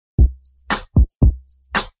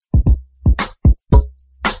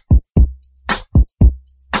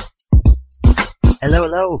Hello,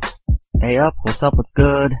 hello. Hey up, what's up, what's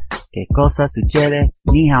good? Que cosa sucede?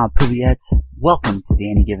 Ni hao, privyet. Welcome to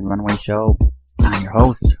the Any Given Runway show. I'm your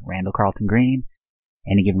host, Randall Carlton Green.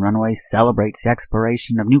 Any Given Runway celebrates the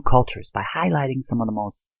exploration of new cultures by highlighting some of the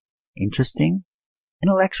most interesting,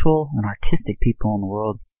 intellectual, and artistic people in the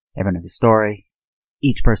world. Everyone has a story,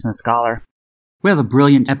 each person a scholar. We have a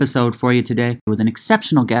brilliant episode for you today with an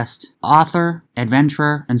exceptional guest, author,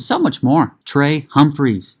 adventurer, and so much more. Trey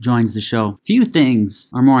Humphreys joins the show. Few things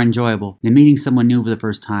are more enjoyable than meeting someone new for the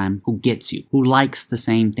first time who gets you, who likes the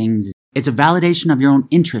same things as you. It's a validation of your own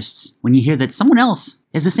interests when you hear that someone else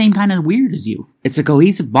is the same kind of weird as you. It's a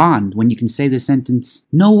cohesive bond when you can say the sentence,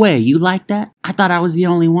 "No way, you like that? I thought I was the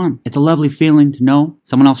only one." It's a lovely feeling to know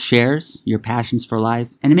someone else shares your passions for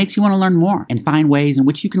life, and it makes you want to learn more and find ways in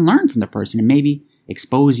which you can learn from the person and maybe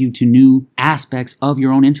expose you to new aspects of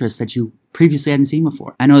your own interests that you previously hadn't seen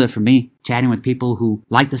before. I know that for me, chatting with people who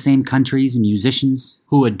like the same countries and musicians,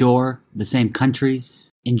 who adore the same countries,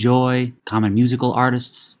 enjoy common musical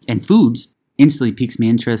artists and foods, instantly piques my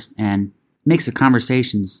interest and makes the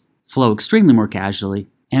conversations flow extremely more casually.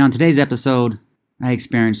 And on today's episode, I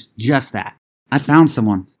experienced just that. I found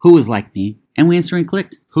someone who was like me, and we instantly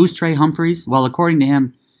clicked. Who's Trey Humphreys? Well, according to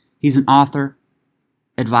him, he's an author,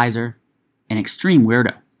 advisor, an extreme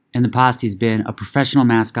weirdo. In the past, he's been a professional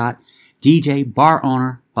mascot, DJ, bar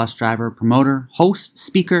owner, bus driver, promoter, host,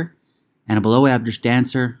 speaker, and a below-average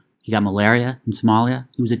dancer. He got malaria in Somalia.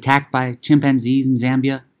 He was attacked by chimpanzees in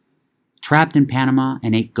Zambia, trapped in Panama,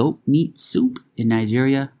 and ate goat meat soup in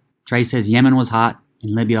Nigeria. Trey says Yemen was hot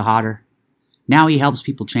and Libya hotter. Now he helps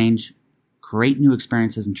people change, create new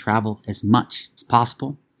experiences, and travel as much as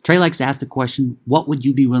possible. Trey likes to ask the question, what would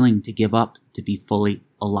you be willing to give up to be fully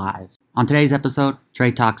alive? On today's episode,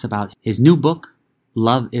 Trey talks about his new book,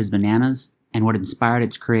 Love is Bananas, and what inspired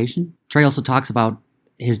its creation. Trey also talks about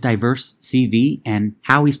his diverse CV and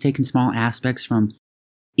how he's taken small aspects from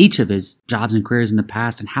each of his jobs and careers in the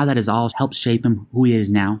past and how that has all helped shape him who he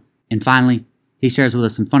is now. And finally, he shares with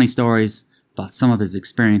us some funny stories about some of his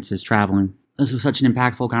experiences traveling. This was such an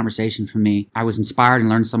impactful conversation for me. I was inspired and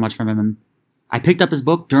learned so much from him. I picked up his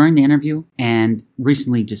book during the interview and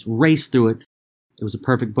recently just raced through it. It was a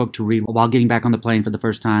perfect book to read while getting back on the plane for the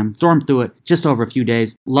first time. Stormed through it just over a few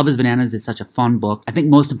days. Love is Bananas is such a fun book. I think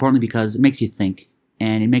most importantly because it makes you think.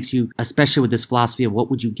 And it makes you, especially with this philosophy of what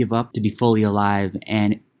would you give up to be fully alive.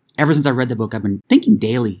 And ever since I read the book, I've been thinking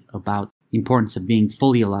daily about the importance of being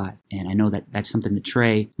fully alive. And I know that that's something that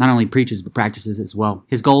Trey not only preaches, but practices as well.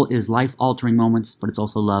 His goal is life-altering moments, but it's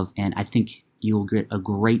also love. And I think you'll get a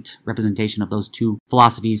great representation of those two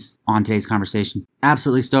philosophies on today's conversation.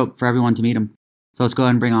 Absolutely stoked for everyone to meet him. So let's go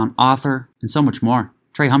ahead and bring on author and so much more,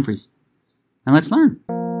 Trey Humphreys. And let's learn.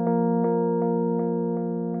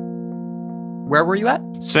 Where were you at?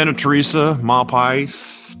 Santa Teresa,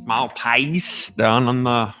 Malpais, down on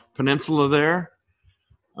the peninsula there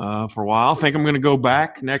for a while. I think I'm going to go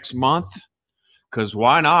back next month because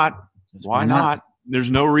why not? Why not? There's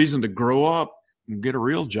no reason to grow up and get a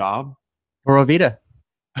real job. Pura Vida.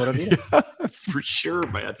 Pura Vida. Yeah, for sure,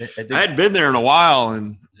 man. I hadn't been there in a while,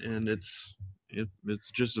 and it's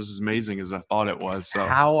just as amazing as I thought it was. So,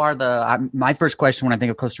 how are my first question when I think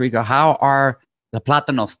of Costa Rica? How are the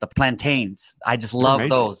plátanos, the plantains? I just love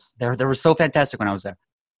those. They were so fantastic when I was there.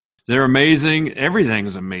 They're amazing. Everything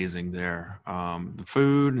is amazing there. The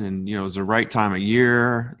food, and it was the right time of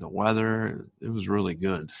year. The weather, it was really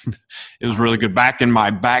good. It was really good. Back in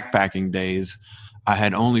my backpacking days, I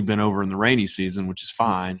had only been over in the rainy season, which is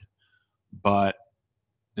fine, but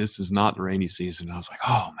this is not the rainy season. I was like,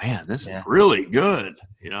 oh man, this is really good.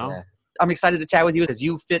 Yeah. I'm excited to chat with you because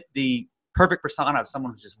you fit the perfect persona of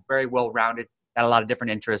someone who's just very well-rounded, got a lot of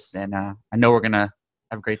different interests, and I know we're going to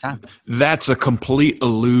have a great time. That's a complete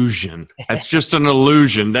illusion. That's just an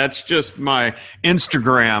illusion. That's just my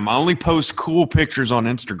Instagram. I only post cool pictures on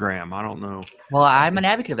Instagram. I don't know. Well, I'm an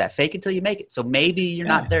advocate of that. Fake it till you make it. So maybe you're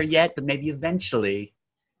not there yet, but maybe eventually.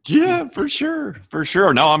 Yeah, for sure. For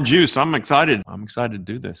sure. No, I'm juiced. I'm excited. I'm excited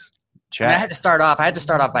to do this. Chat. I had to start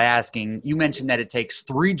off by asking, you mentioned that it takes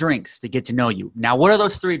 3 drinks to get to know you. Now, what are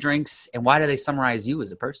those 3 drinks and why do they summarize you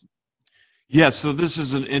as a person? Yeah, so this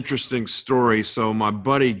is an interesting story. So my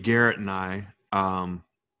buddy Garrett and I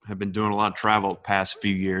have been doing a lot of travel the past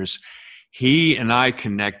few years. He and I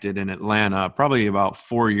connected in Atlanta probably about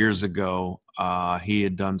 4 years ago. He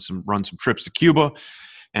had run some trips to Cuba,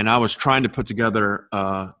 and I was trying to put together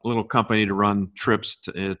a little company to run trips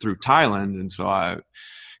through Thailand. And so I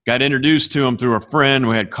got introduced to him through a friend.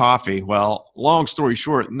 We had coffee. Well, long story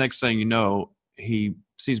short, next thing you know, he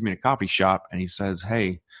sees me in a coffee shop and he says,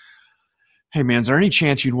 hey, man, is there any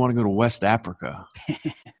chance you'd want to go to West Africa?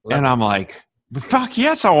 And I'm like, But fuck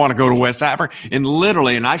yes, I want to go to West Africa. And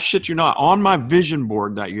literally, and I shit you not, on my vision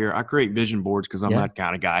board that year, I create vision boards because I'm that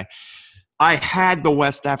kind of guy. I had the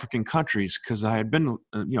West African countries because I had been,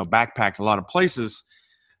 backpacked a lot of places.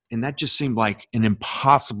 And that just seemed like an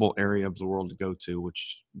impossible area of the world to go to,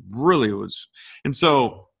 which really was. And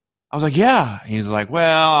so I was like, yeah. He's like,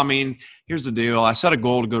 well, I mean, here's the deal. I set a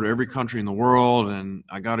goal to go to every country in the world, and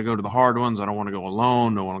I got to go to the hard ones. I don't want to go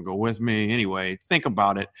alone. Don't want to go with me. Anyway, think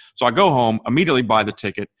about it. So I go home, immediately buy the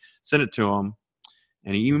ticket, send it to him,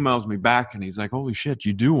 and he emails me back, and he's like, holy shit,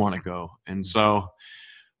 you do want to go. And so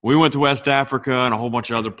we went to West Africa and a whole bunch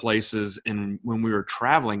of other places. And when we were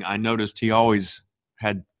traveling, I noticed he always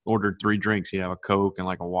had ordered 3 drinks. He'd have a Coke and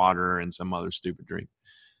like a water and some other stupid drink.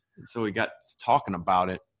 And so we got talking about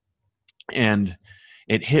it, and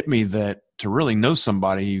it hit me that to really know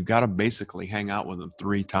somebody, you got to basically hang out with them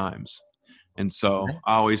 3 times. And so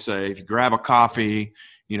I always say, if you grab a coffee,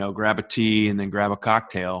 grab a tea, and then grab a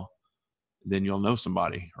cocktail, then you'll know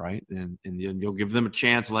somebody, right? And you'll give them a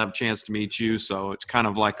chance. They'll have a chance to meet you. So it's kind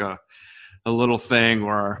of like a little thing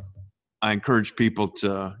where I encourage people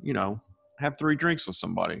to, have 3 drinks with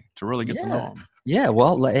somebody to really get to know them. Yeah.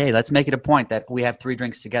 Well, hey, let's make it a point that we have 3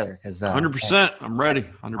 drinks together. 100%. I'm ready.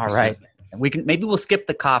 100%. All right. Maybe we'll skip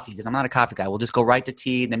the coffee because I'm not a coffee guy. We'll just go right to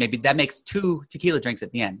tea. And then maybe that makes 2 tequila drinks at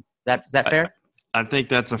the end. Is that fair? I think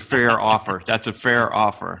that's a fair offer. That's a fair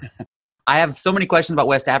offer. I have so many questions about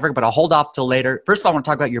West Africa, but I'll hold off till later. First of all, I want to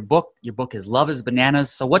talk about your book. Your book is Love is Bananas.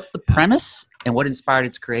 So what's the premise and what inspired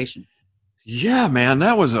its creation? Yeah, man,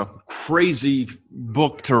 that was a crazy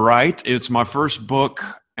book to write. It's my first book.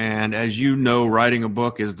 And as you know, writing a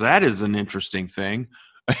book is an interesting thing.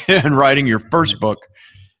 And writing your first book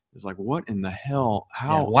is like, what in the hell?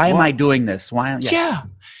 Why am I doing this?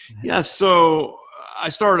 Yeah. So I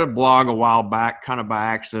started a blog a while back, kind of by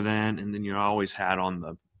accident. And then, I always had on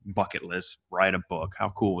the bucket list, write a book. How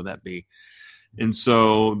cool would that be? And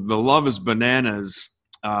so the Love is Bananas.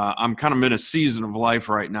 I'm kind of in a season of life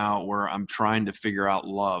right now where I'm trying to figure out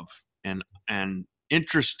love. And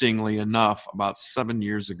interestingly enough, about 7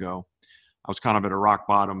 years ago, I was kind of at a rock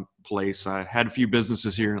bottom place. I had a few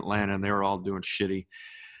businesses here in Atlanta, and they were all doing shitty.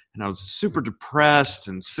 And I was super depressed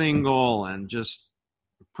and single and just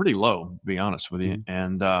pretty low, to be honest with you.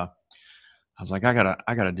 And I was like, I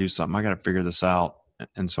gotta do something. I gotta figure this out.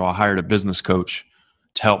 And so I hired a business coach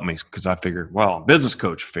to help me because I figured, well, business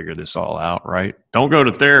coach figure this all out, right? Don't go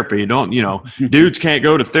to therapy. Dudes can't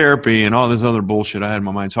go to therapy and all this other bullshit I had in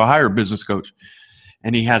my mind. So I hired a business coach,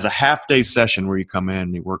 and he has a half-day session where you come in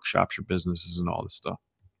and he workshops your businesses and all this stuff.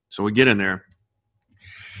 So we get in there,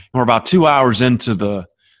 and we're about 2 hours into the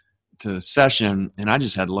session, and I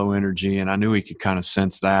just had low energy, and I knew he could kind of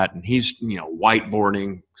sense that. And he's,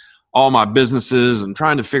 whiteboarding all my businesses and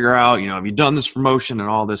trying to figure out, have you done this promotion and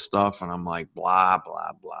all this stuff? And I'm like, blah,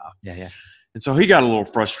 blah, blah. Yeah. And so he got a little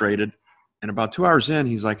frustrated. And about 2 hours in,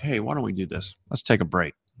 he's like, hey, why don't we do this? Let's take a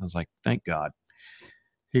break. I was like, thank God.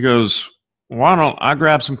 He goes, why don't I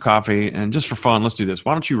grab some coffee and just for fun, let's do this.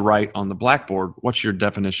 Why don't you write on the blackboard, what's your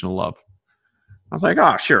definition of love? I was like,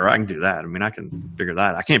 oh, sure, I can do that. I mean, I can figure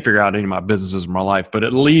that. I can't figure out any of my businesses in my life, but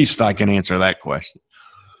at least I can answer that question.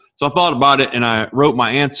 So I thought about it, and I wrote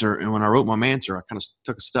my answer. And when I wrote my answer, I kind of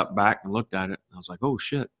took a step back and looked at it. I was like, oh,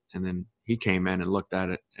 shit. And then he came in and looked at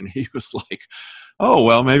it, and he was like, oh,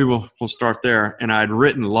 well, maybe we'll start there. And I'd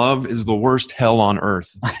written, love is the worst hell on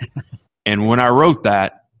earth. And when I wrote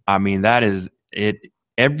that, I mean, that is it.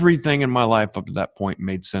 Everything in my life up to that point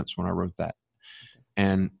made sense when I wrote that.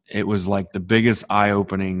 And it was like the biggest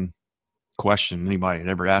eye-opening question anybody had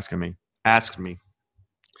ever asked me.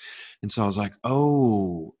 And so I was like,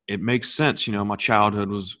 oh, it makes sense. My childhood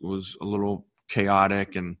was a little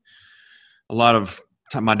chaotic, and a lot of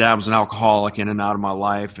time my dad was an alcoholic in and out of my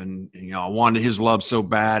life. And, I wanted his love so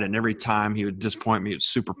bad. And every time he would disappoint me, it was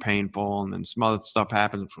super painful. And then some other stuff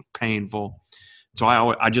happened, which was painful. So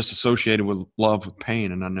I just associated with love with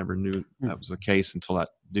pain. And I never knew that was the case until that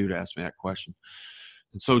dude asked me that question.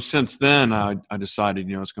 And so since then, I decided,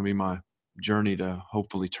 it's going to be my journey to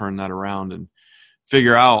hopefully turn that around and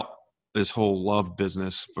figure out this whole love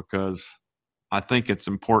business, because I think it's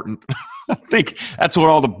important. I think that's what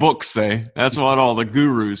all the books say. That's what all the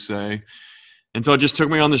gurus say. And so it just took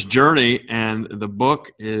me on this journey, and the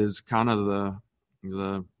book is kind of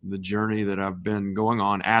the journey that I've been going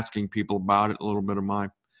on, asking people about it, a little bit of my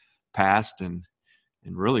past, and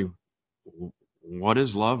really what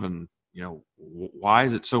is love, and why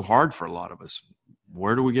is it so hard for a lot of us?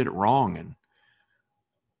 Where do we get it wrong? And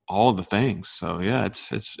all the things. So yeah,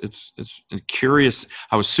 it's curious.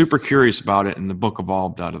 I was super curious about it, and the book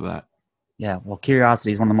evolved out of that. Yeah, well, curiosity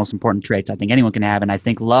is one of the most important traits I think anyone can have, and I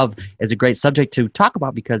think love is a great subject to talk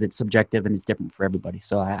about because it's subjective and it's different for everybody.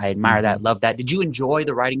 So I admire that, love that. Did you enjoy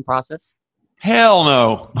the writing process? Hell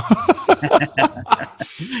no.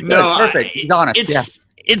 No, perfect. He's honest.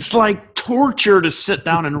 It's like torture to sit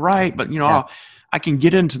down and write, but I can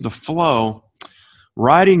get into the flow.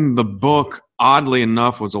 Writing the book, oddly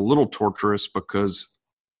enough, was a little torturous because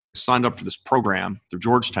I signed up for this program through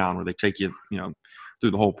Georgetown where they take you, through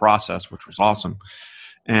the whole process, which was awesome.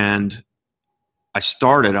 And I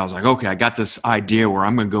was like, okay, I got this idea where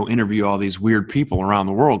I'm going to go interview all these weird people around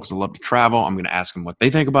the world because I love to travel. I'm going to ask them what they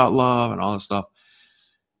think about love and all this stuff.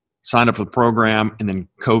 Signed up for the program, and then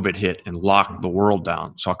COVID hit and locked the world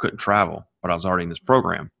down. So I couldn't travel, but I was already in this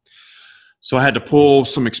program. So I had to pull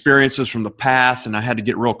some experiences from the past, and I had to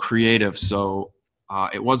get real creative. So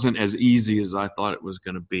it wasn't as easy as I thought it was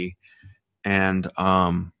going to be. And,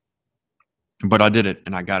 but I did it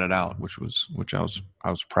and I got it out, which I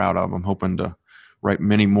was proud of. I'm hoping to write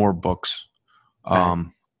many more books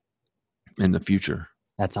in the future.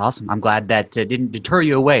 That's awesome. I'm glad that didn't deter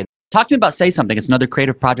you away. Talk to me about Say Something. It's another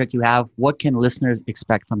creative project you have. What can listeners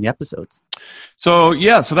expect from the episodes? So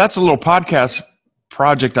that's a little podcast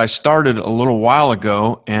project I started a little while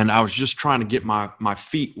ago, and I was just trying to get my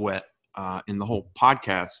feet wet in the whole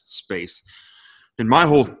podcast space. And my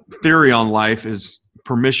whole theory on life is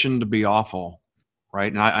permission to be awful,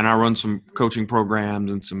 right? And I run some coaching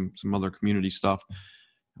programs and some other community stuff.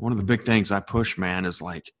 One of the big things I push, man, is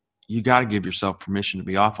like, you got to give yourself permission to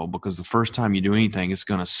be awful, because the first time you do anything, it's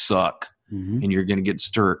going to suck and you're going to get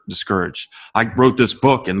discouraged. I wrote this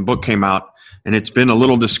book, and the book came out, and it's been a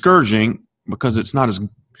little discouraging because it's not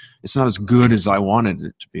as good as I wanted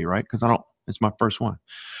it to be, right? Because it's my first one.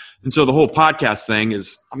 And so the whole podcast thing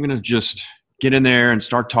is, I'm going to just get in there and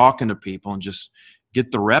start talking to people and just get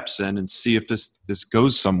the reps in and see if this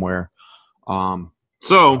goes somewhere.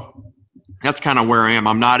 So that's kind of where I am.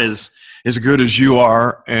 I'm not as good as you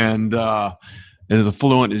are and as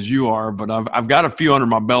fluent as you are, but I've got a few under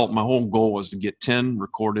my belt. My whole goal was to get 10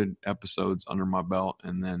 recorded episodes under my belt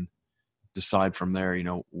and then decide from there,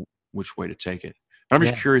 which way to take it. But I'm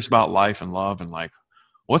just curious about life and love and like,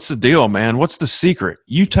 what's the deal, man? What's the secret?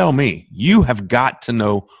 You tell me. You have got to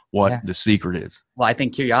know what the secret is. Well, I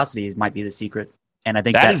think curiosity might be the secret. And I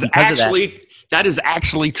think that is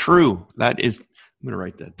actually true. I'm going to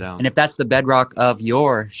write that down. And if that's the bedrock of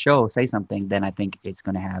your show, Say Something, then I think it's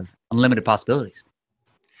going to have unlimited possibilities.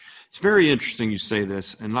 It's very interesting you say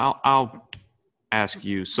this, and I'll ask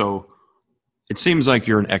you. So it seems like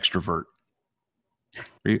you're an extrovert.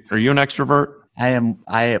 Are you an extrovert? I am.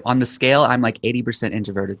 On the scale, I'm like 80%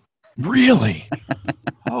 introverted. Really?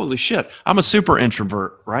 Holy shit. I'm a super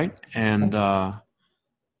introvert, right? And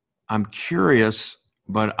I'm curious,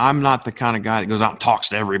 but I'm not the kind of guy that goes out and talks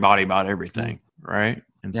to everybody about everything, right?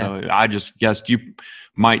 And so I just guessed you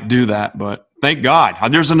might do that, but thank God.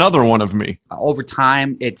 There's another one of me. Over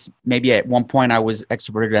time, it's maybe at one point I was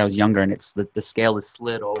extroverted when I was younger, and it's the scale is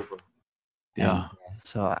slid over. Yeah.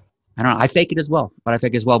 So I don't know. I fake it as well.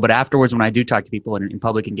 But afterwards, when I do talk to people in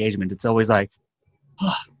public engagement, it's always like,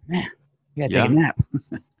 oh, man, you got to take a nap.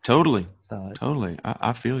 Totally. Totally.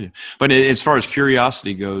 I feel you. But as far as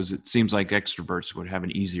curiosity goes, it seems like extroverts would have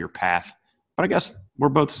an easier path. But I guess we're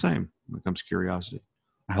both the same when it comes to curiosity.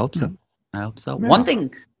 I hope so. Yeah. One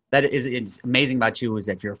thing that is amazing about you is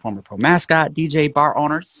that you're a former pro mascot, DJ, bar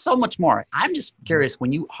owner, so much more. I'm just curious,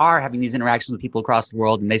 when you are having these interactions with people across the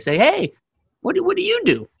world and they say, hey, what do you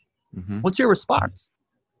do? What's your response?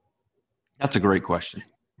 That's a great question.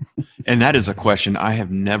 And that is a question I have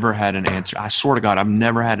never had an answer. I swear to God, I've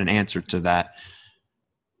never had an answer to that,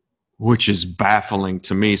 which is baffling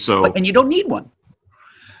to me. And you don't need one.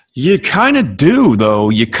 You kind of do, though.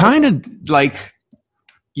 You kind of like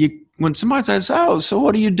when somebody says, "Oh, so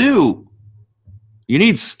what do you do?" You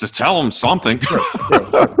need to tell them something. Sure.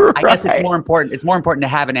 Right. I guess it's more important. It's more important to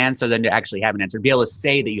have an answer than to actually have an answer. Be able to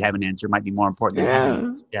say that you have an answer might be more important.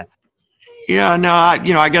 Yeah, no,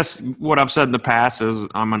 I guess what I've said in the past is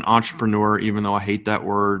I'm an entrepreneur, even though I hate that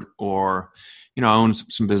word, or, I own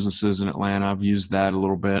some businesses in Atlanta. I've used that a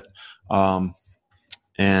little bit.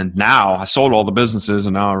 And now I sold all the businesses,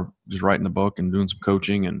 and now I'm just writing the book and doing some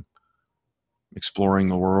coaching and exploring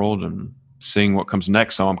the world and seeing what comes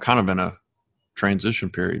next. So I'm kind of in a transition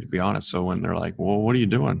period, to be honest. So when they're like, well, what are you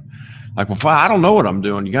doing? Like, well, I don't know what I'm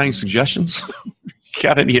doing. You got any suggestions?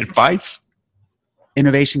 Got any advice?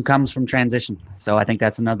 Innovation comes from transition. So I think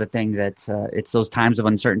that's another thing that it's those times of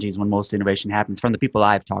uncertainties when most innovation happens. From the people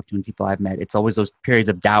I've talked to and people I've met, it's always those periods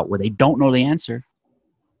of doubt where they don't know the answer.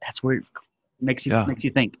 That's where it makes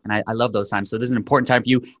you think. And I love those times. So this is an important time for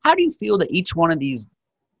you. How do you feel that each one of these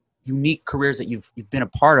unique careers that you've been a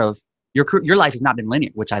part of, your life has not been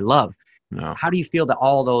linear, which I love. No. How do you feel that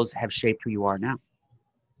all those have shaped who you are now?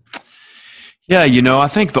 Yeah, you know, I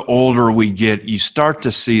think the older we get, you start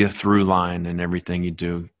to see a through line in everything you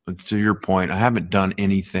do. To your point, I haven't done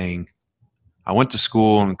anything. I went to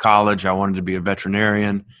school and college. I wanted to be a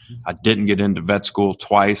veterinarian. I didn't get into vet school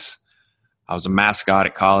twice. I was a mascot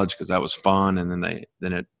at college because that was fun, and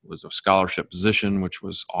then it was a scholarship position, which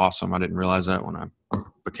was awesome. I didn't realize that when I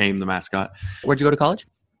became the mascot. Where'd you go to college?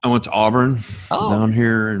 I went to Auburn, down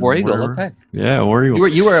here in War Eagle. Okay. Yeah, War Eagle.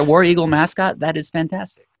 You were a War Eagle mascot. That is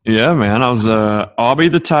fantastic. Yeah, man. I was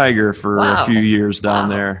Aubie the Tiger for a few years down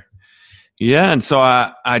there. Yeah, and so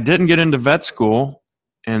I didn't get into vet school,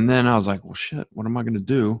 and then I was like, well, shit, what am I going to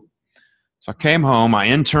do? So I came home. I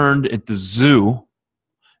interned at the zoo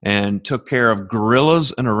and took care of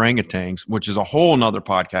gorillas and orangutans, which is a whole nother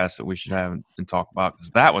podcast that we should have and talk about because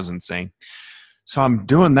that was insane. So I'm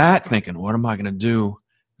doing that thinking, what am I going to do?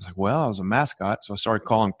 I was like, well, I was a mascot, so I started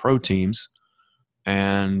calling pro teams.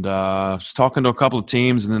 And I was talking to a couple of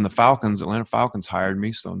teams, and then the Atlanta Falcons hired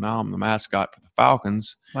me. So now I'm the mascot for the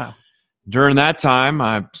Falcons. Wow. During that time,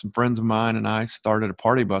 some friends of mine and I started a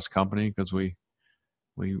party bus company because we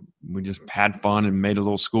just had fun and made a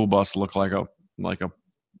little school bus look like a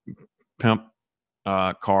pimp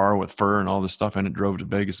car with fur and all this stuff, and it drove to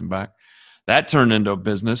Vegas and back. That turned into a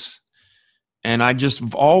business. And I just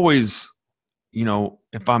always, you know,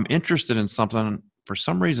 if I'm interested in something, for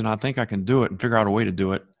some reason, I think I can do it and figure out a way to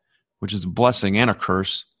do it, which is a blessing and a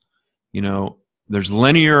curse. You know, there's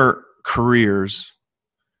linear careers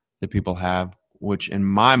that people have, which in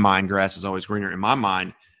my mind, grass is always greener. In my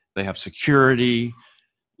mind, they have security,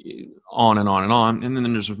 on and on and on. And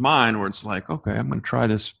then there's mine where it's like, okay, I'm going to try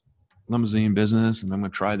this limousine business, and I'm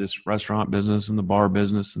going to try this restaurant business and the bar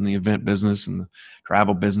business and the event business and the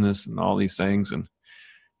travel business and all these things. And,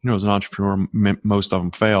 you know, as an entrepreneur, most of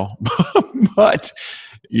them fail. But,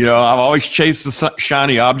 you know, I've always chased the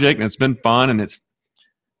shiny object, and it's been fun, and it's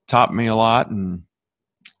taught me a lot. And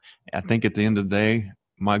I think at the end of the day,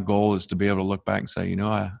 my goal is to be able to look back and say, you know,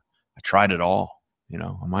 I tried it all. You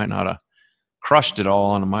know, I might not have crushed it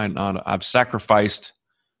all, and I've sacrificed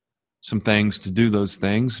some things to do those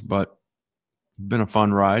things, but it's been a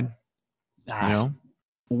fun ride, you know?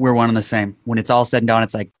 We're one and the same. When it's all said and done,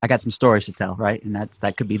 it's like, I got some stories to tell, right? And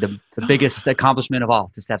that could be the biggest accomplishment of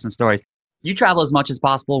all, just to have some stories. You travel as much as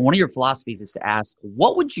possible. One of your philosophies is to ask,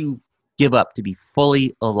 what would you give up to be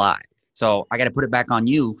fully alive? So I got to put it back on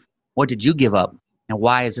you. What did you give up? And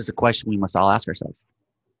why is this a question we must all ask ourselves?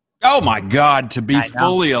 Oh my God, to be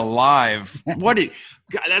fully alive. God,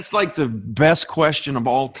 that's like the best question of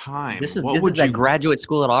all time. This is that graduate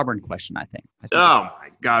school at Auburn question, I think. Oh my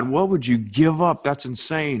God, what would you give up? That's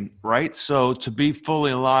insane, right? So to be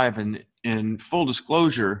fully alive, and in full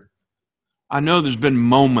disclosure, I know there's been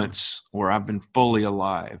moments where I've been fully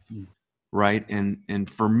alive, right? And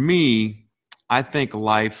for me, I think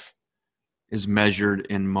life is measured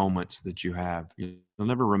in moments that you have. You'll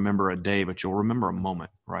never remember a day, but you'll remember a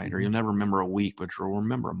moment, right? Or you'll never remember a week, but you'll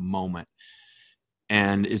remember a moment.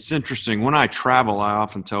 And it's interesting. When I travel, I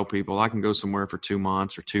often tell people I can go somewhere for 2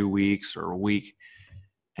 months or 2 weeks or a week,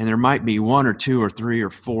 and there might be 1 or 2 or 3 or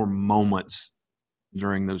 4 moments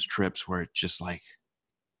during those trips where it's just like,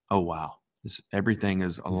 oh, wow, everything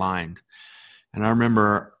is aligned. And I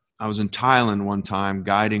remember I was in Thailand one time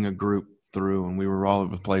guiding a group through, and we were all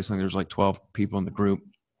over the place. I think there was like 12 people in the group.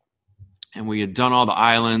 And we had done all the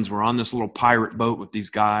islands. We're on this little pirate boat with these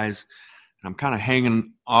guys. And I'm kind of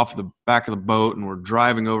hanging off the back of the boat, and we're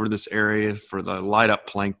driving over this area for the light up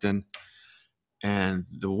plankton. And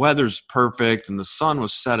the weather's perfect, and the sun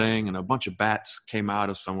was setting, and a bunch of bats came out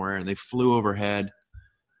of somewhere, and they flew overhead.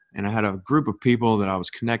 And I had a group of people that I was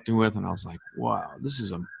connecting with, and I was like, wow, this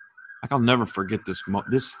is I'll never forget this.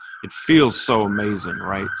 It feels so amazing,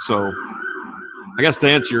 right? So I guess to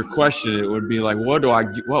answer your question, it would be like, what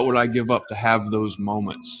would I give up to have those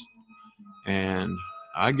moments? And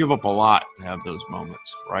I give up a lot to have those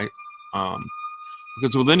moments, right?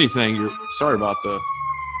 Because with anything, sorry about the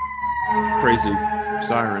crazy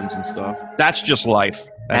sirens and stuff. That's just life.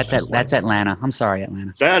 That's Atlanta. I'm sorry,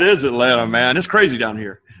 Atlanta. That is Atlanta, man. It's crazy down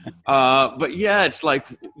here. But yeah, it's like,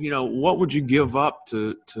 you know, what would you give up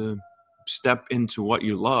to step into what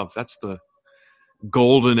you love? That's the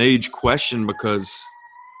golden age question, because,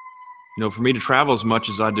 you know, for me to travel as much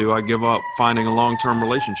as I do, I give up finding a long-term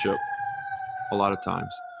relationship a lot of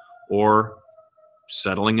times, or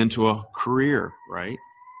settling into a career, right?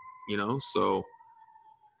 You know, so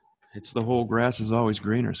it's the whole grass is always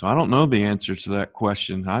greener. So I don't know the answer to that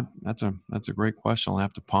question. That's a great question. I'll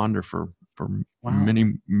have to ponder for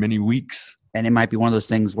many, many weeks. And it might be one of those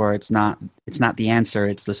things where it's not the answer,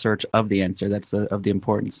 it's the search of the answer that's of the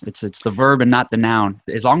importance. It's the verb and not the noun.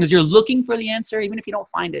 As long as you're looking for the answer, even if you don't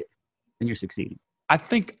find it, then you're succeeding. I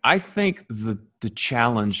think the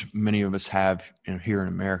challenge many of us have here in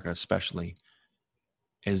America, especially,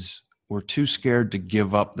 is we're too scared to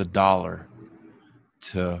give up the dollar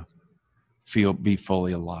to be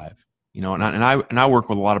fully alive. You know, and I work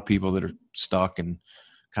with a lot of people that are stuck and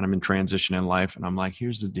kind of in transition in life, and I'm like,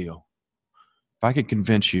 here's the deal. If I could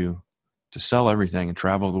convince you to sell everything and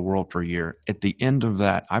travel the world for a year, at the end of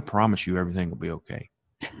that, I promise you everything will be okay.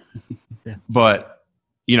 Yeah. But,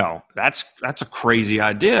 you know, that's a crazy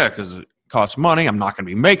idea because it costs money. I'm not going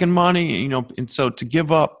to be making money, you know. And so to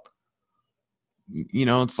give up, you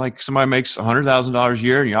know, it's like somebody makes $100,000 a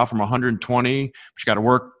year and you offer them 120, but you got to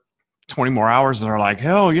work 20 more hours. And they're like,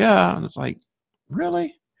 hell yeah. And it's like,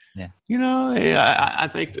 really? Yeah. You know, I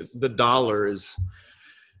think that the dollar is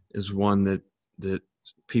one that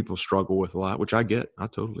people struggle with a lot, which I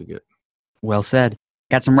totally get. Well said.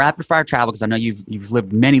 Got some rapid fire travel because I know you've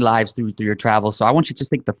lived many lives through your travel. So I want you to just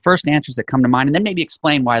think the first answers that come to mind and then maybe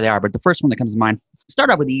explain why they are. But the first one that comes to mind, start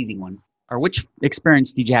out with the easy one. Or which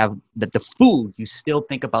experience did you have that the food, you still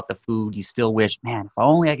think about the food, you still wish, man, if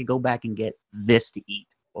only I could go back and get this to eat,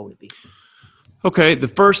 what would it be? Okay, the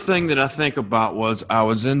first thing that I think about was I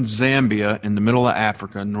was in Zambia, in the middle of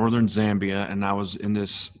Africa, northern Zambia, and I was in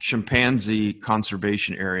this chimpanzee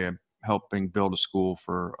conservation area helping build a school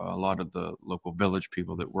for a lot of the local village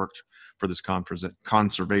people that worked for this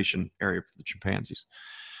conservation area for the chimpanzees.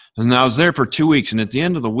 And I was there for 2 weeks, and at the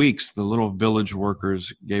end of the weeks, the little village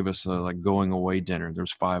workers gave us a going away dinner.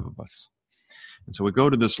 There's 5 of us. And so we go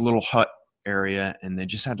to this little hut area, and they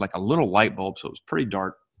just had like a little light bulb, so it was pretty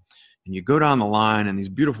dark. And you go down the line, and these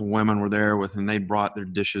beautiful women were there and they brought their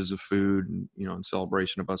dishes of food, and, you know, in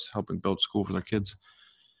celebration of us helping build school for their kids.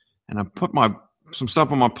 And I put some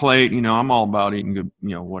stuff on my plate. You know, I'm all about eating good,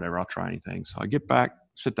 you know, whatever. I'll try anything. So I get back,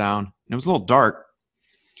 sit down, and it was a little dark.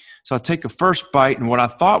 So I take a first bite, and what I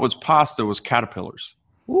thought was pasta was caterpillars.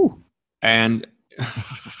 Ooh. And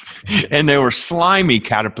and they were slimy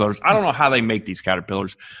caterpillars. I don't know how they make these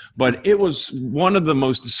caterpillars, but it was one of the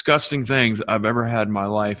most disgusting things I've ever had in my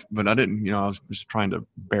life. But I didn't, you know, I was just trying to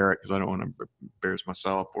bear it because I don't want to embarrass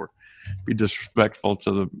myself or be disrespectful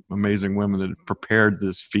to the amazing women that prepared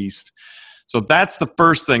this feast. So that's the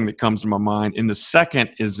first thing that comes to my mind. And the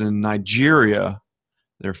second is in Nigeria.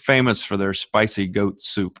 They're famous for their spicy goat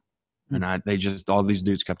soup. And all these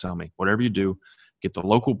dudes kept telling me, whatever you do, get the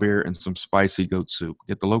local beer and some spicy goat soup.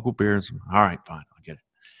 Get the local beer and all right, fine, I'll get it.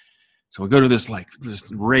 So we go to this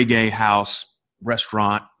reggae house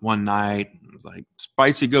restaurant one night. It was like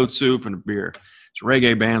spicy goat soup and a beer. This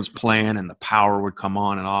reggae band's playing and the power would come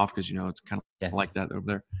on and off because, you know, it's kind of like that over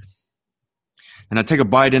there. And I take a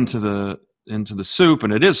bite into the soup,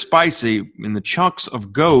 and it is spicy, and the chunks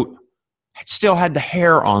of goat still had the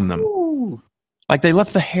hair on them. Ooh. Like they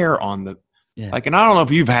left the hair on the, like, and I don't know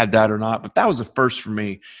if you've had that or not, but that was a first for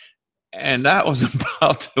me. And that was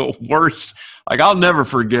about the worst. Like, I'll never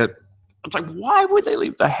forget. It's like, why would they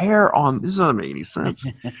leave the hair on? This doesn't make any sense.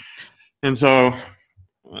 And so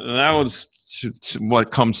that was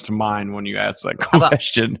what comes to mind when you ask that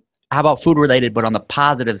question. How about food related, but on the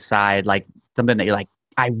positive side, like something that you're like,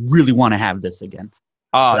 I really want to have this again.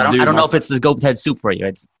 I don't know if it's the goat head soup for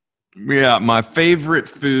you. Yeah, my favorite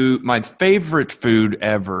food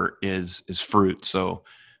ever is fruit. So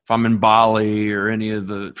if I'm in Bali or any of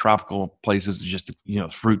the tropical places, it's just, you know,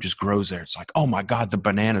 fruit just grows there. It's like, oh my God, the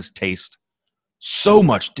bananas taste so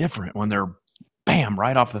much different when they're bam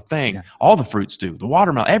right off the thing. Yeah. All the fruits do. The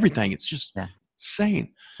watermelon, everything. It's just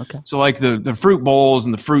insane. Okay. So like the fruit bowls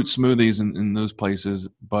and the fruit smoothies in those places,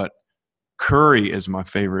 but curry is my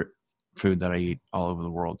favorite food that I eat all over the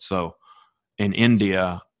world. So in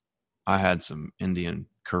India, I had some Indian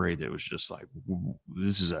curry that was just like,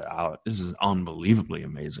 this is unbelievably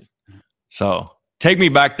amazing. So take me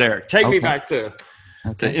back there. Take me back to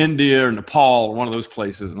India or Nepal or one of those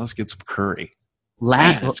places, and let's get some curry.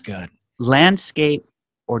 Man, that's good. Landscape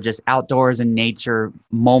or just outdoors in nature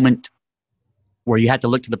moment where you had to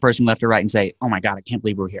look to the person left or right and say, oh my God, I can't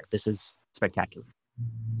believe we're here. This is spectacular.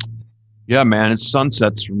 Yeah, man, it's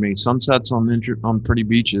sunsets for me. Sunsets on pretty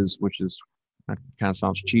beaches, which is, that kind of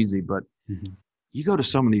sounds cheesy, but you go to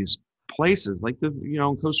some of these places, like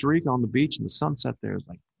in Costa Rica on the beach, and the sunset there is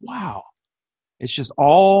like, wow. It's just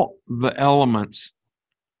all the elements.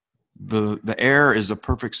 The air is a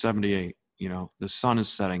perfect 78. You know, the sun is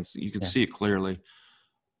setting, so you can see it clearly.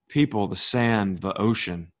 People, the sand, the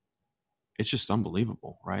ocean, it's just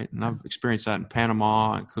unbelievable, right? And I've experienced that in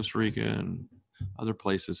Panama and Costa Rica and other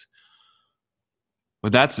places.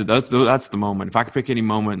 But that's the moment. If I could pick any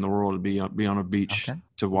moment in the world, it'd be on a beach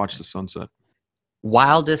to watch the sunset.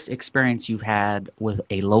 Wildest experience you've had with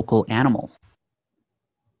a local animal?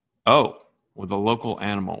 Oh, with a local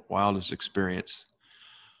animal, wildest experience.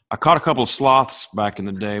 I caught a couple of sloths back in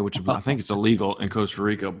the day, which I think it's illegal in Costa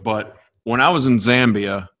Rica. But when I was in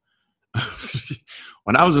Zambia,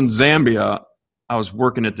 I was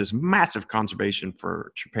working at this massive conservation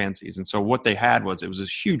for chimpanzees. And so what they had it was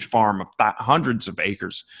this huge farm of hundreds of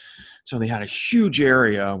acres. So they had a huge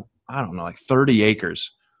area, I don't know, like 30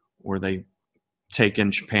 acres, where they take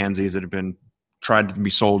in chimpanzees that have been tried to be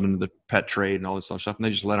sold into the pet trade and all this stuff. And they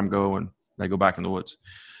just let them go and they go back in the woods.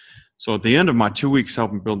 So at the end of my 2 weeks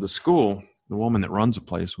helping build the school, the woman that runs the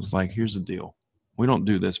place was like, here's the deal. We don't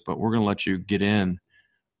do this, but we're going to let you get in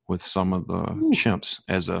with some of the chimps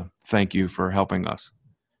as a thank you for helping us.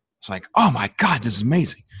 It's like, oh my God, this is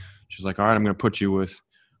amazing. She's like, all right, I'm going to put you with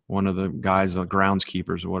one of the guys, the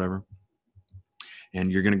groundskeepers or whatever.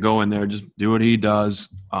 And you're going to go in there, just do what he does.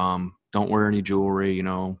 Don't wear any jewelry,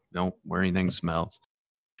 don't wear anything that smells.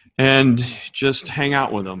 And just hang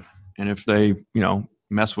out with them. And if they,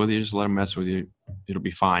 mess with you, just let them mess with you. It'll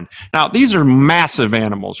be fine. Now, these are massive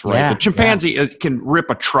animals, right? Yeah, the chimpanzee can rip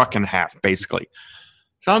a truck in half, basically.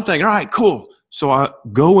 So I'm thinking, all right, cool. So I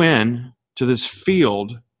go in to this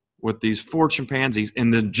field with these 4 chimpanzees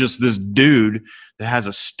and then just this dude that has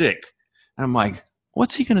a stick. And I'm like,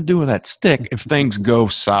 what's he going to do with that stick if things go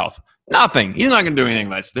south? Nothing. He's not going to do anything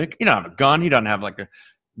with that stick. He don't have a gun. He doesn't have like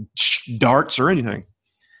darts or anything.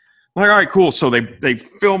 I'm like, all right, cool. So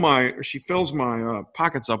she fills my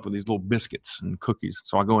pockets up with these little biscuits and cookies.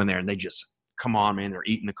 So I go in there and they just come on, man. They're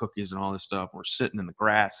eating the cookies and all this stuff. We're sitting in the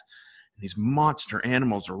grass. And these monster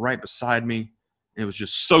animals are right beside me. It was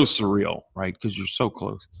just so surreal, right? Because you're so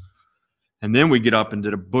close. And then we get up and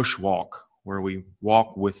did a bushwalk where we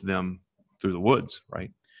walk with them through the woods,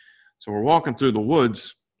 right? So we're walking through the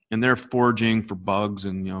woods and they're foraging for bugs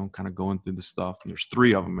and, kind of going through the stuff. And there's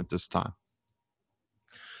 3 of them at this time.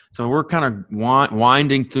 So we're kind of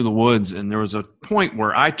winding through the woods, and there was a point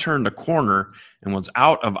where I turned a corner and was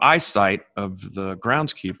out of eyesight of the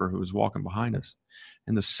groundskeeper who was walking behind us.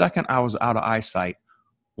 And the second I was out of eyesight,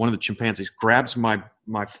 one of the chimpanzees grabs my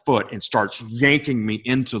foot and starts yanking me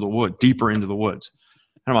into the wood, deeper into the woods.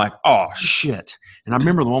 And I'm like, oh, shit. And I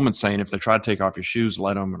remember the woman saying, if they try to take off your shoes,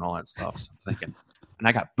 let them and all that stuff. So I'm thinking, and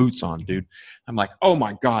I got boots on, dude. I'm like, oh,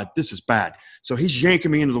 my God, this is bad. So he's yanking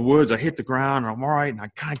me into the woods. I hit the ground, and I'm all right, and I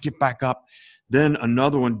kind of get back up. Then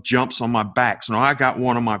another one jumps on my back. So now I got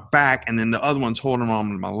one on my back, and then the other one's holding on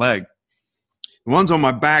to my leg. The one's on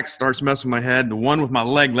my back starts messing with my head. The one with my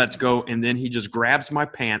leg lets go, and then he just grabs my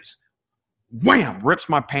pants, wham, rips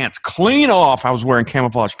my pants clean off. I was wearing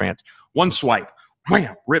camouflage pants. One swipe,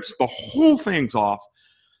 wham, rips the whole things off.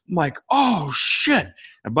 I'm like, oh, shit.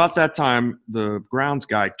 About that time, the grounds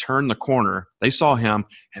guy turned the corner. They saw him,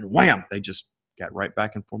 and wham, they just got right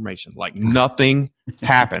back in formation. Like nothing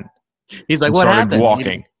happened. He's like, what happened?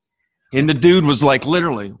 Walking. And the dude was like,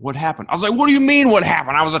 literally, what happened? I was like, what do you mean what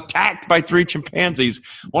happened? I was attacked by 3 chimpanzees.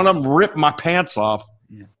 One of them ripped my pants off.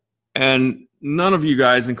 Yeah. And none of you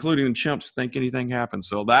guys, including the chimps, think anything happened.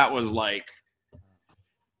 So that was like,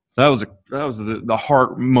 that was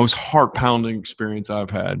the most heart-pounding experience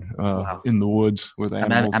I've had in the woods with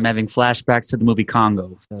animals. I'm having flashbacks to the movie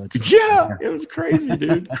Congo. So it was crazy,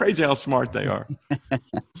 dude. Crazy how smart they are.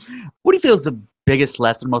 What do you feel is the biggest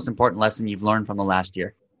lesson, most important lesson you've learned from the last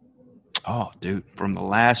year? Oh, dude, from the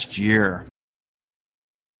last year.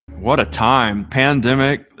 What a time.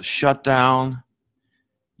 Pandemic, shutdown.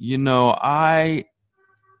 I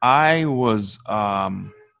was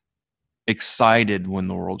excited when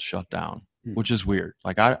the world shut down, which is weird.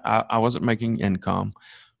 Like I wasn't making income,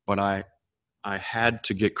 but I had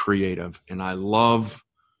to get creative. And I love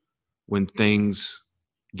when things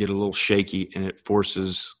get a little shaky and it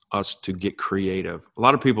forces us to get creative. A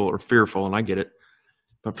lot of people are fearful, and I get it.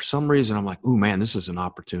 But for some reason, I'm like, ooh, man, this is an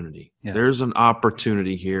opportunity. Yeah. There's an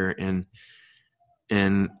opportunity here.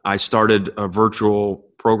 And I started a virtual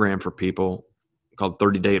program for people called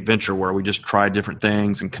 30-Day Adventure, where we just try different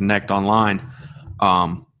things and connect online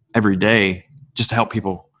every day just to help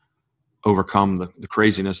people overcome the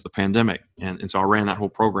craziness of the pandemic. And so I ran that whole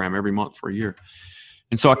program every month for a year.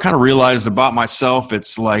 And so I kind of realized about myself,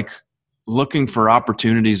 it's like looking for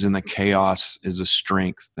opportunities in the chaos is a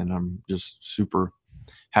strength. And I'm just super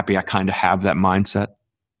happy I kind of have that mindset.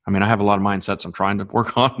 I mean, I have a lot of mindsets I'm trying to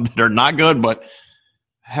work on that are not good, but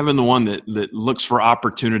having the one that looks for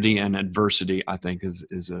opportunity and adversity, I think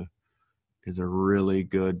is a really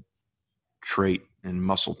good trait and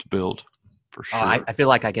muscle to build for sure. I feel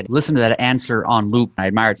like I could listen to that answer on loop. I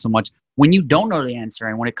admire it so much. when you don't know the answer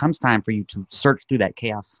and when it comes time for you to search through that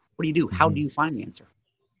chaos, what do you do? How do you find the answer?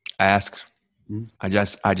 Ask. Mhm. I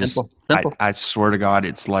just, Simple. I swear to God,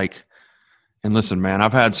 it's like, and listen, man,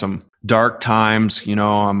 I've had some dark times. You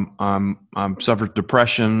know, I'm suffered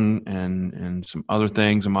depression and some other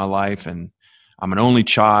things in my life, and I'm an only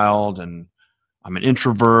child, and I'm an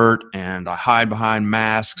introvert, and I hide behind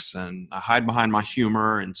masks, and I hide behind my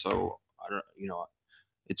humor, and so you know,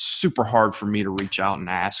 it's super hard for me to reach out and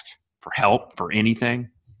ask for help for anything.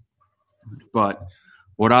 But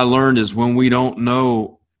what I learned is when we don't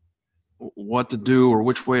know what to do or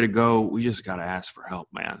which way to go, we just got to ask for help,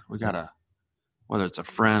 man. We got to, whether it's a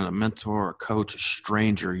friend, a mentor, a coach, a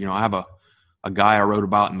stranger. You know, I have a guy I wrote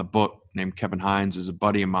about in the book named Kevin Hines, is a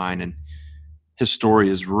buddy of mine, and his story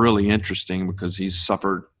is really interesting because he's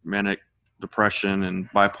suffered manic depression and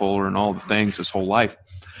bipolar and all the things his whole life,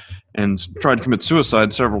 and tried to commit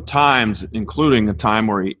suicide several times, including a time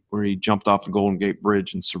where he jumped off the Golden Gate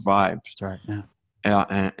Bridge and survived. That's right. Yeah.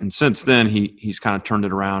 And since then, he's kind of turned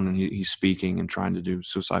it around, and he's speaking and trying to do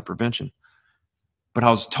suicide prevention. But I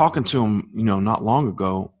was talking to him, you know, not long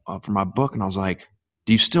ago for my book, and I was like,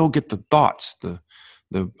 "Do you still get the thoughts,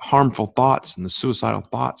 the harmful thoughts and the suicidal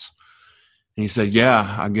thoughts?" And he said,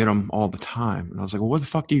 "Yeah, I get them all the time." And I was like, "Well, what the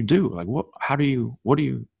fuck do you do? Like, what do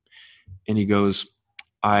you?" And he goes,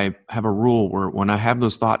 "I have a rule where when I have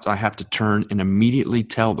those thoughts, I have to turn and immediately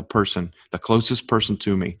tell the closest person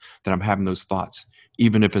to me, that I'm having those thoughts,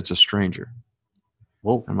 even if it's a stranger."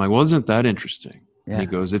 Whoa. I'm like, "Well, isn't that interesting?" Yeah. And he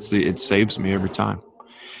goes, "It saves me every time."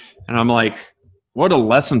 And I'm like, what a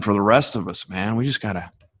lesson for the rest of us, man. We just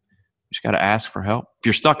gotta ask for help. If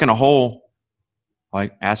you're stuck in a hole,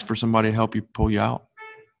 like, ask for somebody to help you pull you out.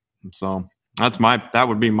 And so that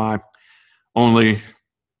would be my only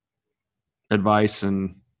advice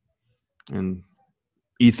and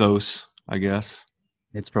ethos, I guess.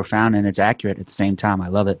 It's profound and it's accurate at the same time. I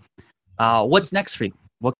love it. What's next for you?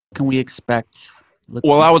 What can we expect?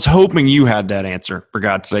 Well, I was hoping you had that answer, for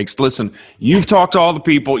God's sakes. Listen, you've talked to all the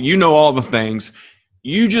people. You know all the things.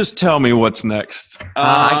 You just tell me what's next.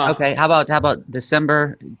 Okay. How about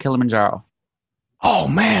December, Kilimanjaro? Oh,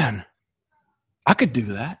 man. I could do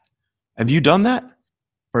that. Have you done that?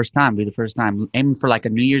 First time. Be the first time. Aiming for like a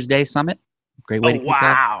New Year's Day summit. Great way to kick off.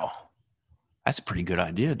 Wow. That's a pretty good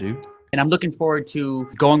idea, dude. And I'm looking forward to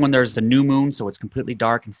going when there's a new moon, so it's completely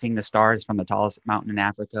dark, and seeing the stars from the tallest mountain in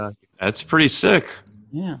Africa. That's pretty sick.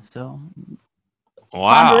 Yeah, so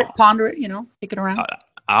Wow. ponder it, kick it around.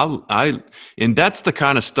 And that's the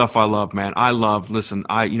kind of stuff I love, man.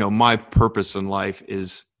 My purpose in life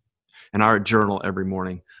is, and I journal every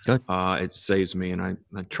morning. Good. It saves me, and I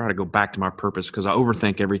try to go back to my purpose because I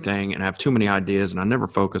overthink everything and I have too many ideas and I never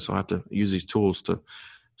focus. So I have to use these tools to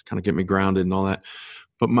kind of get me grounded and all that.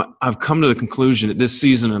 But I've come to the conclusion that this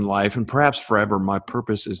season in life, and perhaps forever, my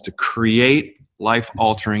purpose is to create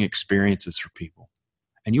life-altering experiences for people.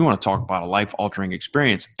 And you want to talk about a life-altering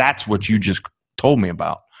experience, that's what you just told me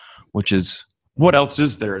about, which is, what else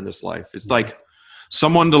is there in this life? It's like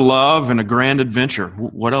someone to love and a grand adventure.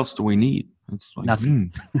 What else do we need? It's like,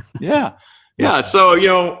 nothing. Yeah. So,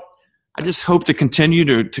 I just hope to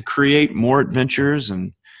continue to create more adventures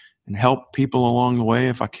and help people along the way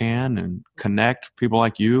if I can, and connect people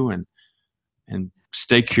like you and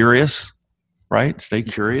stay curious, right? Stay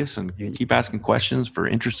curious and keep asking questions for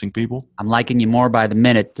interesting people. I'm liking you more by the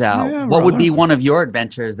minute. What would be one of your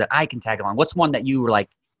adventures that I can tag along? What's one that you were like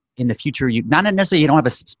in the future, not necessarily you don't have a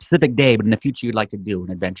specific day, but in the future you'd like to do an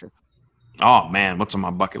adventure? Oh man, what's on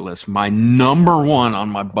my bucket list? My number one on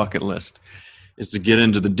my bucket list is to get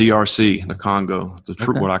into the DRC, the Congo,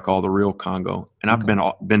 what I call the real Congo. And I've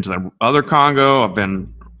been to the other Congo. I've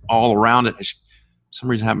been all around it. For some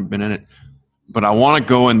reason, I haven't been in it. But I want to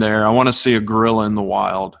go in there. I want to see a gorilla in the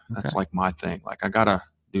wild. That's like my thing. Like, I got to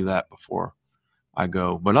do that before I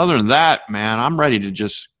go. But other than that, man, I'm ready to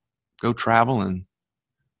just go travel and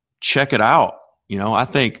check it out. I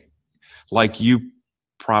think, like you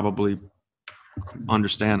probably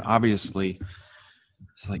understand, obviously,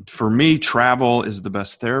 it's like, for me, travel is the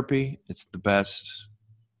best therapy. It's the best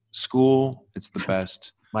school. It's the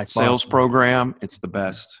best sales program. It's the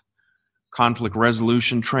best conflict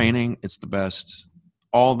resolution training. It's the best,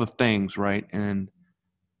 all the things, right? And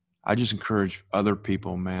I just encourage other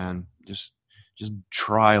people, man, just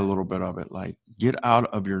try a little bit of it. Like, get out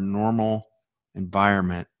of your normal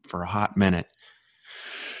environment for a hot minute,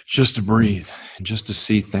 just to breathe and just to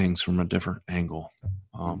see things from a different angle,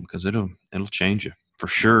 because it'll change you for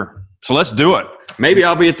sure. So let's do it. Maybe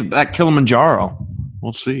I'll be at that Kilimanjaro.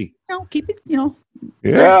 We'll see. Keep it,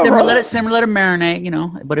 Yeah, let it simmer, let it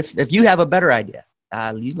marinate, But if you have a better idea,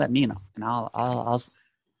 you let me know, and I'll.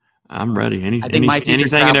 I'm ready. I think my future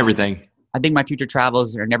Anything and everything. I think my future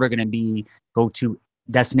travels are never going to be go to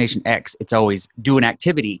destination X. It's always do an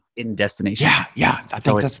activity in destination. Yeah. I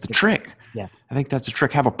think that's the trick. Yeah. I think that's the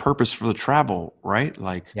trick. Have a purpose for the travel, right?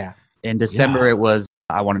 Like, yeah. In December, it was,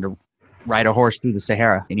 I wanted to ride a horse through the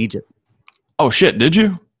Sahara in Egypt. Oh shit. Did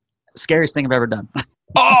you? Scariest thing I've ever done.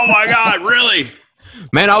 Oh my God. Really?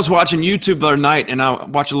 Man, I was watching YouTube the other night and I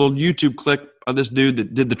watched a little YouTube clip of this dude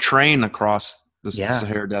that did the train across the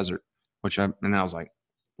Sahara Desert, and I was like,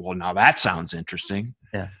 well, now that sounds interesting.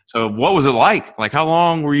 Yeah. So what was it like? Like, how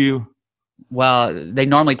long were you? Well, they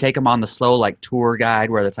normally take them on the slow, like tour guide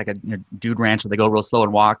where it's like a dude ranch where they go real slow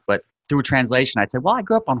and walk. But through translation, I said, well, I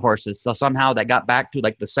grew up on horses. So somehow that got back to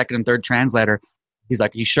like the second and third translator. He's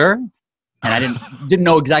like, you sure? And I didn't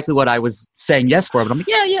know exactly what I was saying yes for, but I'm like,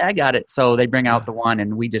 yeah, I got it. So they bring out the one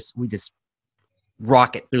and we just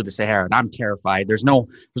rocket through the Sahara, and I'm terrified. There's no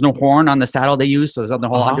horn on the saddle they use, so there's nothing to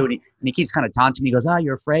hold on to. And he keeps kind of taunting me. He goes,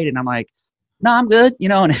 you're afraid? And I'm like, no, I'm good.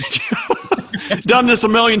 And done this a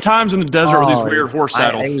million times in the desert with these weird horse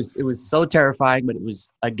saddles. It was so terrifying, but it was,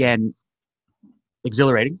 again,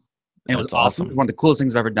 exhilarating. And it was awesome. It was one of the coolest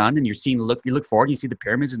things I've ever done. And you look forward, you see the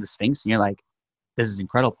pyramids and the Sphinx, and you're like, this is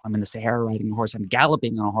incredible. I'm in the Sahara riding a horse. I'm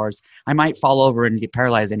galloping on a horse. I might fall over and get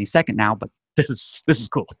paralyzed any second now, but this is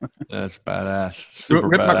cool. That's badass. Super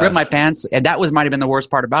badass. Ripped my pants, and that might have been the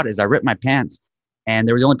worst part about it. Is I ripped my pants, and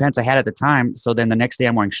they were the only pants I had at the time. So then the next day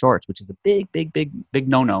I'm wearing shorts, which is a big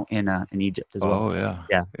no-no in Egypt as well. Oh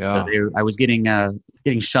yeah. So I was getting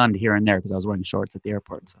shunned here and there because I was wearing shorts at the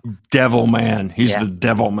airport. So. Devil man, he's the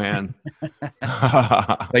devil man.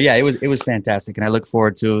 But yeah, it was fantastic, and I look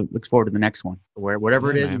forward to the next one,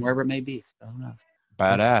 whatever it is and wherever it may be. So who knows?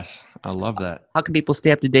 Badass. I love that. How can people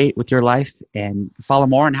stay up to date with your life and follow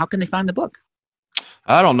more? And how can they find the book?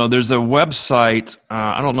 I don't know. There's a website.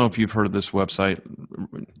 I don't know if you've heard of this website.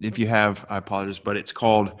 If you have, I apologize, but it's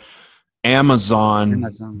called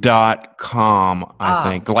Amazon.com, I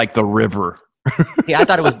think, like the river. Yeah, I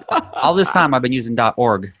thought it was all this time I've been using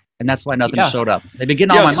 .org. And that's why nothing showed up. They've been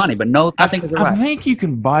getting all my money, but nothing is arrived. I think you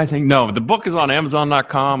can buy things. No, the book is on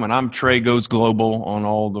Amazon.com, and I'm Trey Goes Global on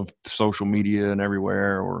all the social media and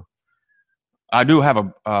everywhere. Or I do have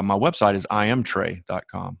my website is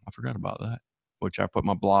iamtrey.com. I forgot about that, which I put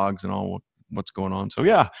my blogs and all what's going on. So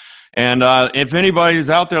yeah, and if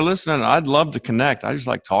anybody's out there listening, I'd love to connect. I just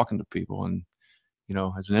like talking to people, and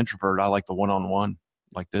as an introvert, I like the one-on-one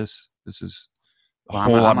like this. This is a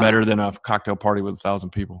whole lot better than a cocktail party with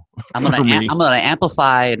 1,000 people. I'm gonna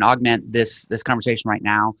amplify and augment this conversation right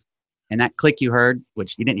now. And that click you heard,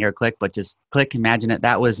 which you didn't hear a click, but just click, imagine it.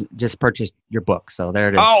 That was just purchased your book. So there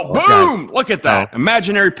it is. Oh, boom! Look at that.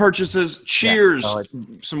 Imaginary purchases. Cheers.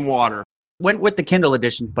 Some water. Went with the Kindle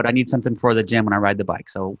edition, but I need something for the gym when I ride the bike.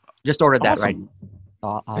 So just ordered that right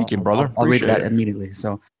now. Thank you, brother. I'll read that immediately.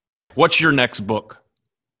 So, what's your next book?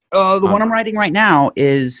 The one I'm writing right now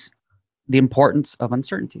is The Importance of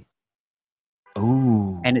Uncertainty.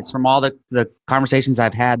 Ooh. And it's from all the conversations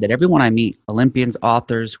I've had that everyone I meet, Olympians,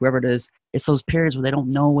 authors, whoever it is, it's those periods where they don't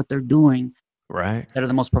know what they're doing. Right. That are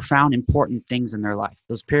the most profound, important things in their life.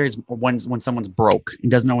 Those periods when someone's broke and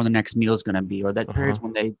doesn't know when the next meal is going to be, or that periods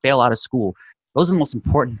when they fail out of school. Those are the most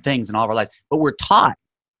important things in all of our lives. But we're taught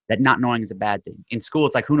that not knowing is a bad thing. In school,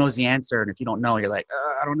 it's like, who knows the answer? And if you don't know, you're like,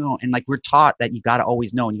 I don't know. And like, we're taught that you got to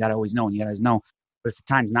always know, and you got to always know, and you got to always know. But it's the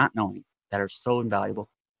times not knowing that are so invaluable.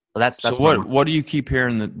 So that's what do you keep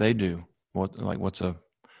hearing that they do? There's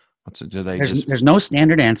no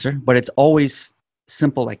standard answer, but it's always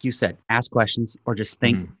simple, like you said, ask questions or just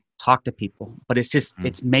think, talk to people. But it's just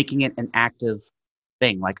it's making it an active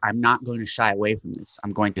thing. Like, I'm not going to shy away from this.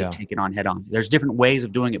 I'm going to take it on head on. There's different ways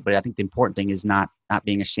of doing it, but I think the important thing is not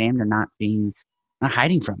being ashamed and not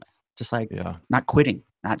hiding from it. Just like not quitting,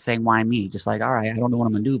 not saying why me. Just like, all right, I don't know what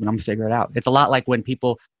I'm gonna do, but I'm gonna figure it out. It's a lot like when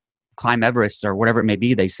people climb Everest or whatever it may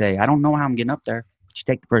be. They say, I don't know how I'm getting up there. But you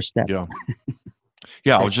take the first step. Yeah.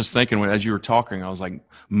 I was just thinking as you were talking, I was like,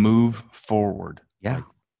 move forward. Yeah. Like,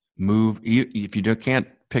 move. If you can't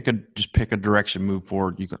pick a direction, move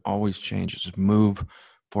forward. You can always change it. Just move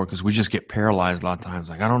forward, because we just get paralyzed a lot of times.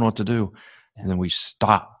 Like, I don't know what to do. And then we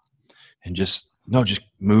stop and just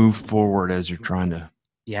move forward as you're trying to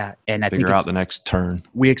and I figure out the next turn.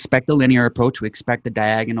 We expect a linear approach. We expect the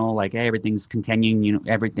diagonal, like, hey, everything's continuing,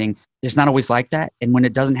 everything. It's not always like that. And when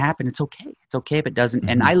it doesn't happen, it's okay. It's okay if it doesn't.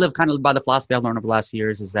 And I live kind of by the philosophy I've learned over the last few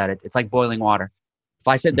years is that it's like boiling water. If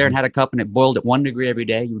I sit there and had a cup and it boiled at 1 degree every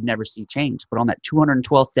day, you would never see change. But on that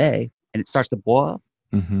 212th day and it starts to boil,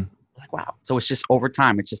 like, wow. So it's just over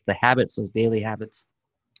time. It's just the habits, those daily habits.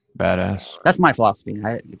 Badass. That's my philosophy.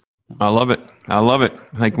 I love it.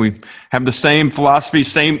 I think we have the same philosophy,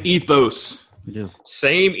 same ethos. We do.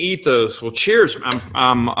 Same ethos. Well, cheers.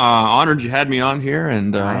 I'm honored you had me on here,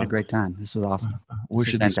 and I had a great time. This was awesome.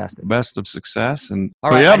 Wish you the best of success. And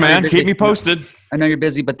all right, yeah, man, keep me posted. I know you're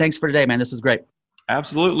busy, but thanks for today, man. This was great.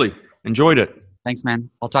 Absolutely. Enjoyed it. Thanks, man.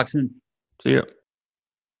 I'll talk soon. See ya.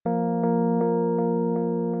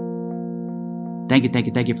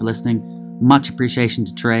 Thank you for listening. Much appreciation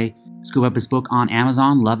to Trey. Scoop up his book on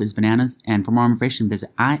Amazon, Love is Bananas. And for more information, visit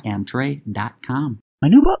IamTrey.com. My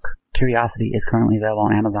new book, Curiosity, is currently available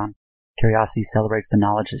on Amazon. Curiosity celebrates the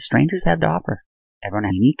knowledge that strangers have to offer. Everyone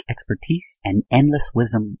has unique expertise and endless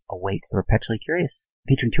wisdom awaits the perpetually curious.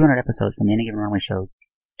 Featuring 200 episodes from the Any Given Runway show,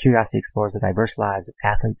 Curiosity explores the diverse lives of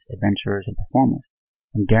athletes, adventurers, and performers.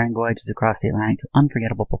 From daring voyages across the Atlantic to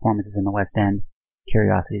unforgettable performances in the West End,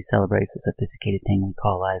 Curiosity celebrates the sophisticated thing we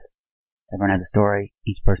call life. Everyone has a story,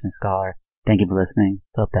 each person a scholar. Thank you for listening.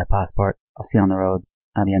 Fill up that passport. I'll see you on the road.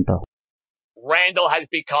 Aviento. Randall has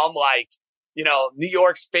become like, New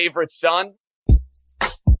York's favorite son.